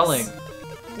I'm yelling.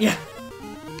 Yeah.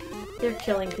 They're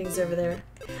killing things over there.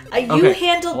 You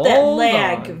handled that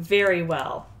lag very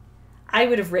well. I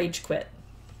would have rage quit.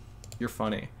 You're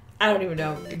funny. I don't even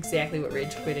know exactly what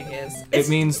rage quitting is. It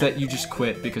means that you just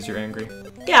quit because you're angry.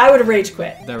 Yeah, I would have rage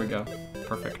quit. There we go.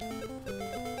 Perfect.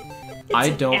 I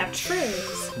don't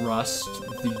trust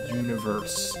the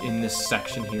universe in this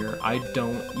section here. I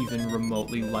don't even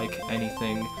remotely like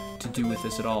anything to do with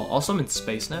this at all. Also, I'm in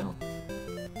space now.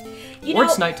 Or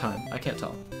it's nighttime. I can't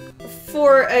tell.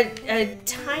 For a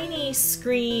tiny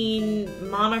screen,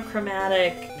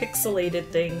 monochromatic, pixelated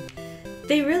thing,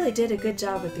 they really did a good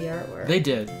job with the artwork. They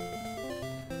did.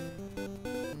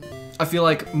 I feel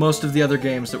like most of the other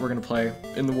games that we're going to play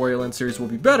in the Wario Land series will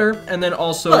be better, and then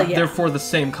also they're for the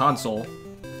same console.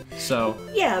 So...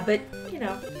 Yeah, but,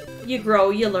 you grow,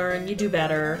 you learn, you do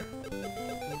better.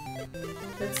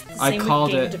 That's the same I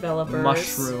called with game it developers.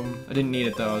 Mushroom. I didn't need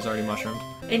it, though. I was already mushroomed.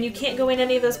 And you can't go in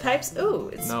any of those pipes?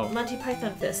 Ooh, it's Monty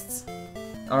Python fists.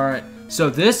 Alright, so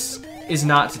this is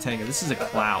not Tatanga. This is a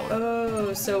cloud.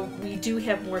 Oh, so we do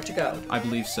have more to go. I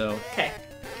believe so. Okay.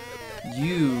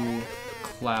 You...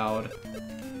 Cloud.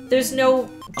 There's no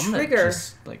I'm trigger. Gonna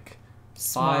just, like,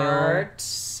 file,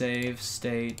 save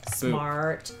state,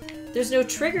 Smart. There's no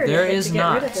trigger there to is get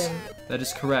not. rid of him. That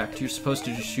is correct. You're supposed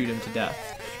to just shoot him to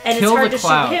death. And Kill it's hard the to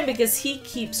cloud. shoot him because he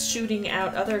keeps shooting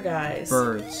out other guys.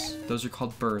 Birds. Those are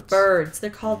called birds. Birds.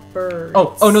 They're called birds.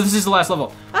 Oh no, this is the last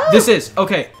level. Oh. This is.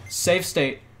 Okay, save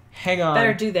state. Hang on.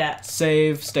 Better do that.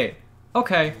 Save state.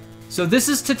 Okay, so this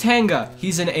is Tatanga.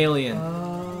 He's an alien.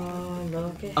 Oh,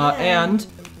 Look at him. And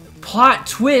plot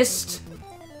twist.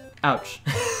 Ouch.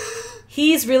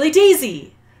 He's really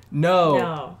Daisy. No.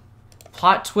 No.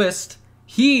 Plot twist.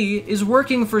 He is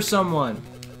working for someone.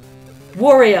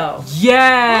 Wario.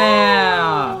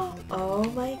 Yeah. Oh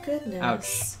my goodness.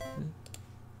 Ouch.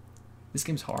 This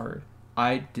game's hard.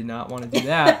 I did not want to do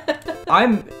that.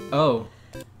 Oh.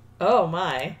 Oh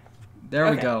my. There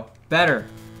we Okay. go. Better.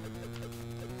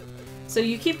 So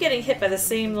you keep getting hit by the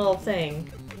same little thing.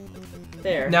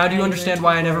 There. Now do you Not understand even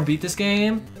why I never 24. beat this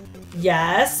game?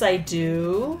 Yes, I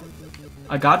do.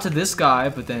 I got to this guy,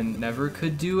 but then never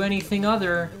could do anything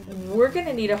other. We're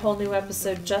gonna need a whole new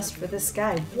episode just for this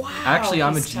guy. Wow. Actually,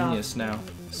 I'm a he's tough. genius now.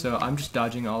 So I'm just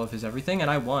dodging all of his everything,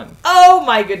 and I won. Oh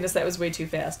my goodness, that was way too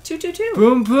fast. 2-2-2.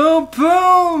 Boom, boom,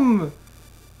 boom!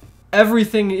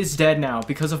 Everything is dead now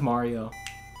because of Mario.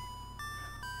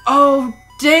 Oh,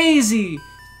 Daisy!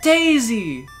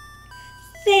 Daisy!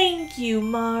 Thank you,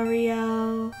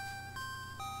 Mario.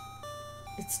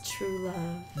 It's true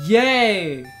love.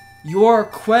 Yay! Your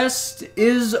quest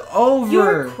is over!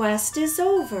 Your quest is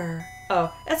over.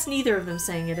 Oh, that's neither of them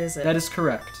saying it, is it? That is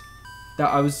correct.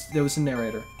 That was the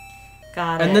narrator.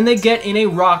 Got it. And then they get in a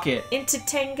rocket. into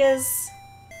Tenga's.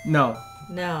 No,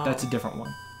 No. that's a different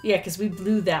one. Yeah, because we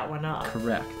blew that one up.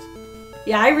 Correct.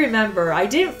 Yeah, I remember. I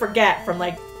didn't forget from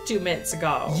like 2 minutes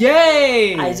ago.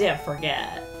 Yay! I didn't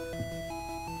forget.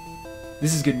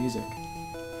 This is good music.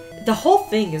 The whole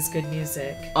thing is good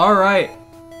music. Alright.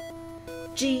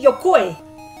 Jiyokoi.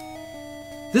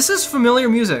 This is familiar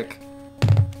music.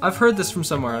 I've heard this from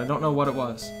somewhere. I don't know what it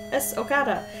was. S.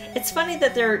 Okada. It's funny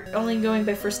that they're only going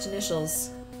by first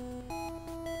initials.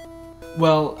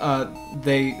 Well,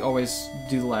 they always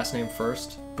do the last name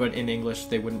first, but in English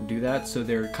they wouldn't do that, so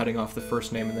they're cutting off the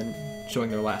first name and then showing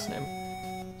their last name.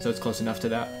 So it's close enough to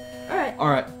that. Alright.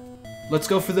 Alright, let's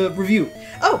go for the review.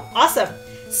 Oh, awesome.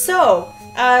 So,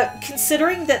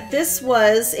 considering that this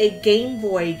was a Game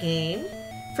Boy game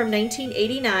from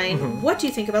 1989, what do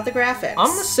you think about the graphics? I'm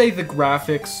gonna say the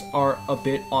graphics are a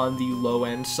bit on the low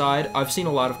end side. I've seen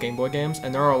a lot of Game Boy games,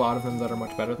 and there are a lot of them that are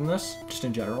much better than this, just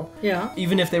in general. Yeah.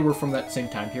 Even if they were from that same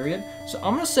time period. So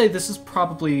I'm gonna say this is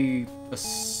probably a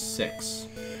 6.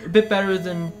 A bit better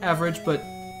than average, but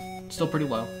still pretty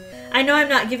low. I know I'm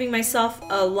not giving myself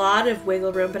a lot of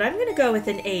wiggle room, but I'm going to go with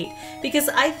an 8 because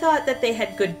I thought that they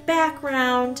had good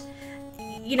background.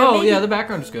 You know, maybe, yeah, the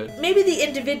background is good. maybe the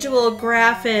individual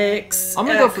graphics I'm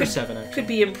gonna go for 7, actually. could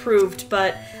be improved,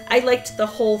 but I liked the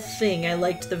whole thing. I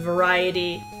liked the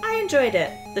variety. I enjoyed it.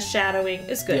 The shadowing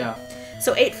is good. Yeah.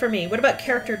 So 8 for me. What about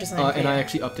character design? for And you? I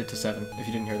actually upped it to 7, if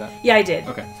you didn't hear that. Yeah, I did.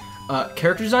 Okay.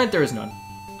 Character design, there is none.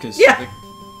 Because Yeah.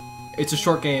 it's a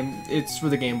short game. It's for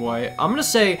the Game Boy. I'm gonna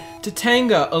say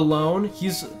Tatanga alone,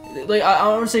 he's... like I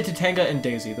want to say Tatanga and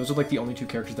Daisy. Those are like the only 2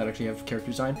 characters that actually have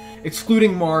character design.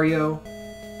 Excluding Mario,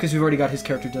 because we've already got his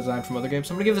character design from other games.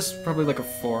 So I'm gonna give this probably like a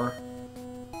 4.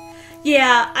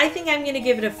 Yeah, I think I'm going to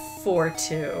give it a 4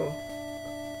 too.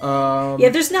 Yeah, Yeah,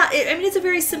 there's not... I mean, it's a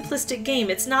very simplistic game.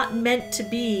 It's not meant to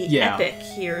be Yeah. epic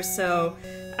here, so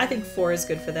I think 4 is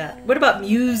good for that. What about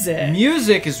music?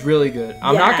 music is really good.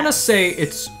 I'm not gonna Yes. say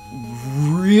it's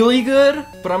really good,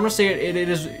 but I'm gonna say it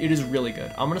is really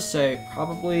good. I'm gonna say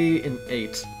probably an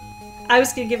 8. I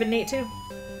was going to give it an 8 too.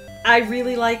 I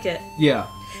really like it. Yeah.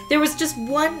 There was just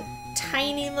one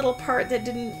tiny little part that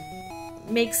didn't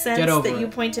make sense Get over that you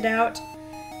it. pointed out.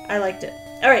 I liked it.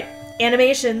 All right,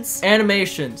 animations.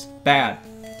 Animations, bad.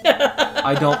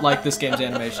 I don't like this game's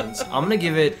animations. I'm gonna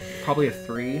give it probably a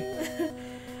 3.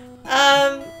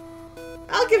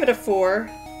 I'll give it a 4.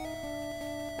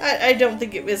 I don't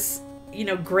think it was, you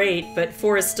know, great, but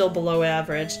 4 is still below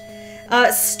average.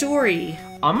 Story.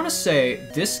 I'm gonna say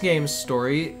this game's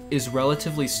story is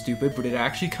relatively stupid, but it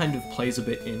actually kind of plays a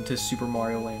bit into Super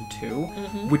Mario Land 2,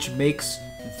 which makes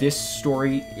this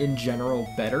story in general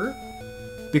better,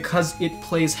 because it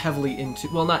plays heavily into,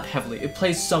 well, not heavily, it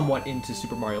plays somewhat into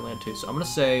Super Mario Land 2, so I'm gonna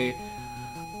say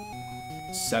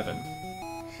 7.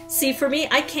 See, for me,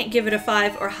 I can't give it a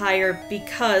 5 or higher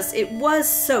because it was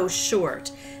so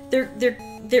short. There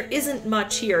isn't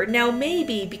much here. Now,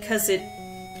 maybe because it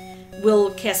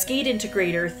will cascade into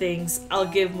greater things, I'll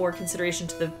give more consideration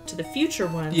to the future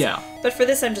ones. Yeah. But for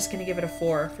this, I'm just gonna give it a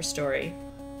 4 for story.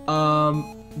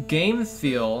 Game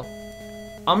feel,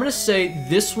 I'm gonna say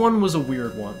this one was a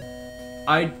weird one.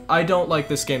 I don't like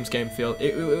this game's game feel.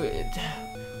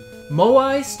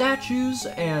 Moai statues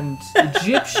and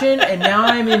Egyptian, and now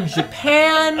I'm in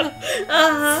Japan,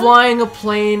 flying a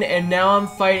plane, and now I'm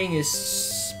fighting a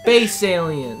space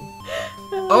alien.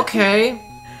 Okay.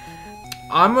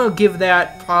 I'm gonna give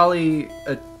that probably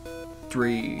a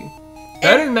 3.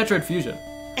 Better than Metroid Fusion.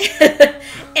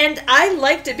 And I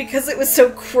liked it because it was so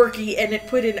quirky and it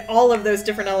put in all of those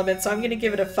different elements, so I'm going to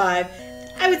give it a 5.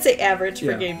 I would say average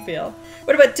for game feel.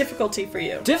 What about difficulty for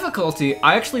you? Difficulty,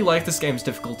 I actually like this game's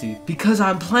difficulty because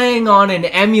I'm playing on an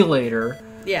emulator.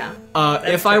 Yeah.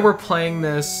 If I were playing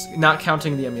this, not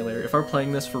counting the emulator, if I were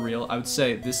playing this for real, I would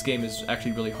say this game is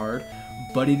actually really hard,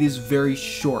 but it is very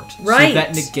short. Right. So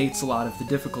that negates a lot of the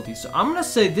difficulty. So I'm going to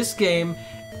say this game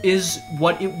is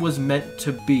what it was meant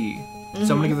to be. So I'm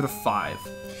going to give it a 5.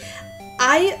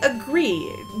 I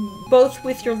agree, both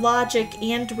with your logic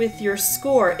and with your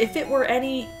score. If it were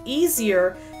any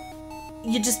easier,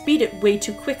 you just beat it way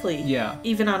too quickly. Yeah.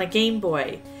 Even on a Game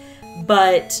Boy.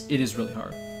 But it is really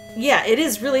hard. yeah, it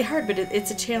is really hard, but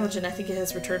it's a challenge, and I think it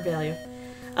has return value.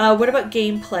 What about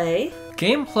gameplay?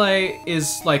 Gameplay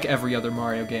is like every other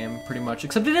Mario game, pretty much,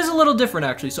 except it is a little different,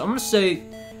 actually. So I'm going to say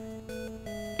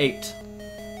 8.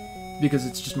 Because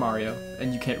it's just Mario,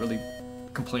 and you can't really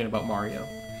complain about Mario.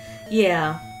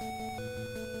 Yeah.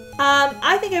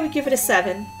 I think I would give it a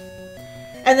 7.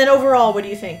 And then overall, what do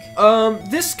you think?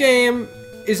 This game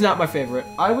is not my favorite.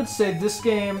 I would say this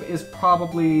game is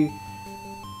probably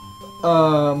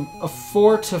a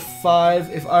 4 to 5.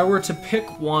 If I were to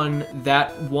pick one,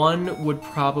 that one would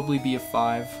probably be a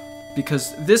 5.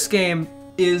 Because this game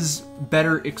is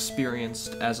better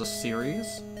experienced as a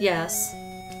series. Yes.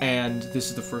 And this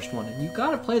is the first one. And you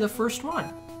gotta play the first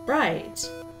one. Right.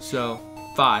 So,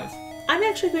 5. I'm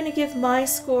actually going to give my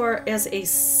score as a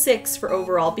 6 for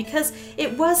overall because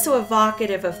it was so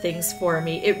evocative of things for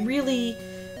me. It really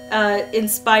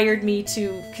inspired me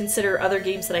to consider other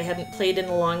games that I hadn't played in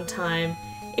a long time.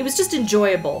 It was just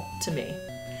enjoyable to me.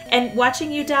 And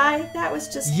watching you die, that was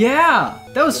just... Yeah!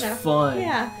 That was fun.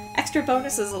 Yeah. Extra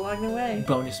bonuses along the way.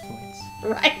 Bonus points.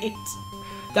 Right.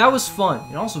 That was fun,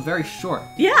 and also very short.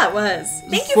 Yeah, it was.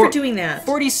 Thank you for doing that.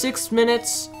 46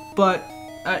 minutes, but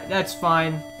that's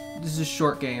fine. This is a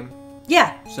short game.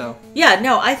 Yeah. So. Yeah,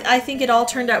 no, I think it all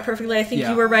turned out perfectly. I think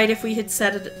Yeah. you were right if we had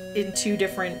said it in 2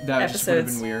 different That episodes. just would have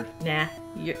been weird.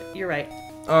 Nah, you're right.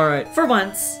 Alright. For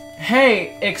once.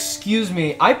 Hey, excuse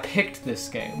me. I picked this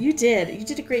game. You did. You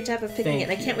did a great job of picking Thank it,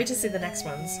 and I you. can't wait to see the next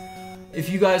ones. If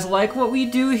you guys like what we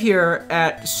do here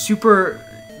at Super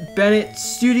Bennett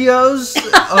Studios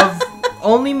of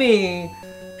Only Me,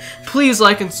 please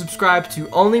like and subscribe to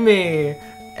Only Me,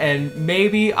 and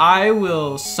maybe I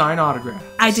will sign autographs.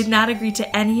 I did not agree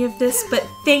to any of this, but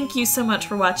thank you so much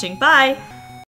for watching. Bye!